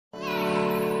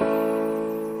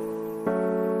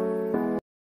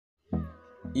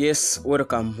Yes,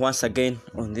 welcome once again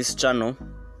on this channel.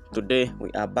 Today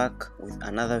we are back with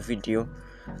another video,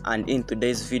 and in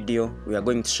today's video we are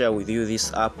going to share with you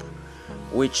this app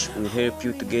which will help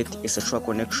you to get a secure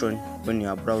connection when you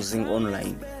are browsing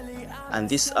online. And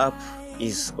this app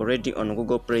is already on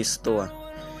Google Play Store.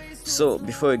 So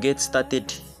before we get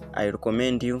started, I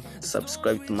recommend you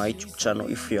subscribe to my YouTube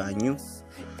channel if you are new.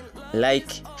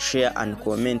 Like, share and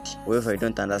comment wherever you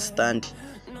don't understand,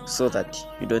 so that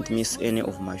you don't miss any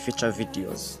of my future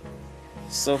videos.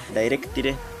 So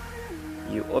directly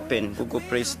you open Google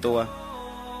Play Store,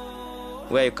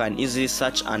 where you can easily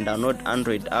search and download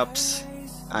Android apps,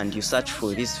 and you search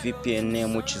for this VPN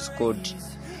name, which is called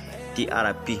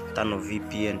TRP, Tunnel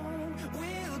VPN.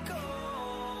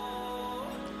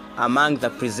 Among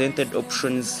the presented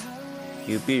options,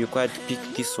 you'll be required to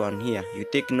pick this one here. You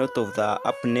take note of the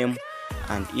app name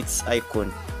and its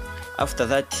icon. After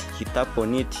that, you tap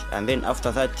on it, and then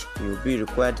after that you'll be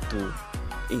required to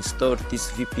install this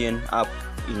VPN app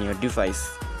in your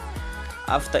device.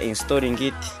 After installing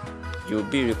it, you'll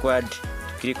be required to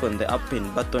click on the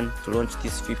open button to launch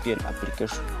this VPN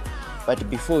application. But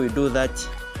before we do that,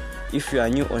 if you are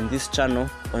new on this channel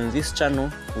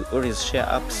we always share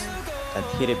apps that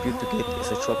help you to get a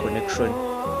secure connection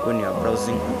when you are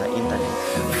browsing on the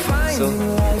internet. So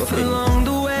open it.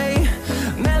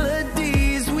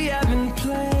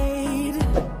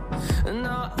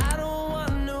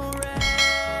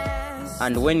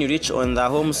 And when you reach on the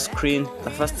home screen, the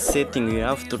first setting you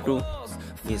have to do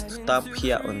is to tap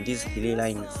here on these three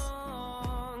lines.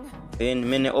 Then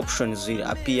many options will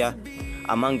appear.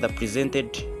 Among the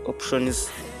presented options,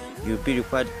 you'll be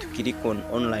required to click on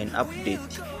online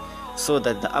update, so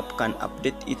that the app can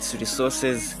update its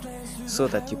resources, so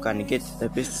that you can get the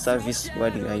best service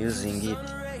while you are using it.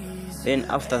 Then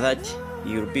after that,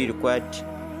 you'll be required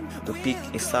to pick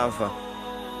a server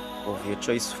of your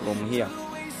choice from here.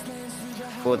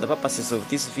 For the purposes of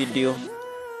this video,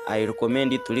 I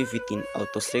recommend you to leave it in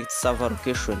auto select server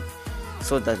location,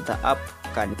 so that the app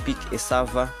can pick a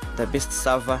server, the best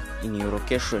server in your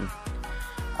location.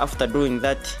 After doing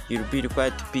that, you'll be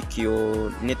required to pick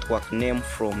your network name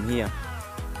from here.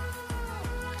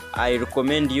 I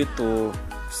recommend you to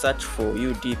search for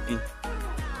UDP.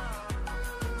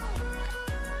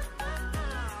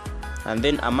 And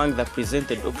then among the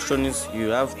presented options, you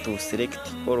have to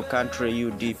select all country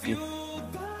UDP,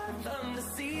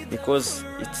 because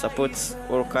it supports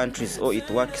all countries, or it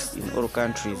works in all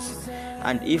countries.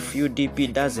 And if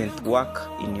UDP doesn't work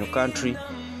in your country,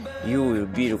 you will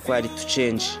be required to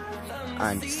change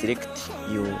and select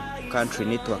your country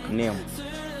network name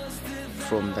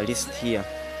from the list here.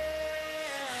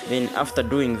 Then after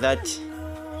doing that,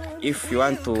 if you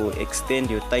want to extend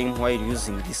your time while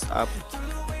using this app,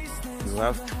 you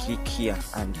have to click here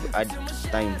and you add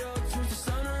time.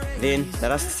 Then the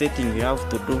last setting you have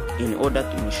to do in order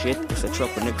to initiate a secure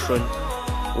connection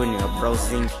when you are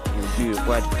browsing, you'll be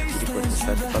required to click on the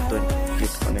start button to get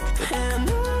connected.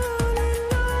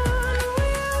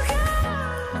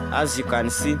 As you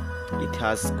can see, it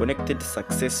has connected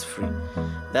successfully.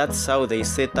 That's how they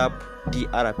set up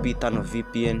TRP Tunnel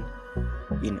VPN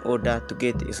in order to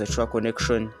get a secure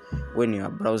connection when you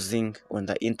are browsing on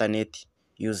the internet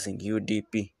using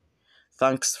UDP.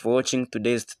 Thanks for watching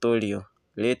today's tutorial.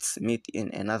 Let's meet in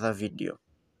another video.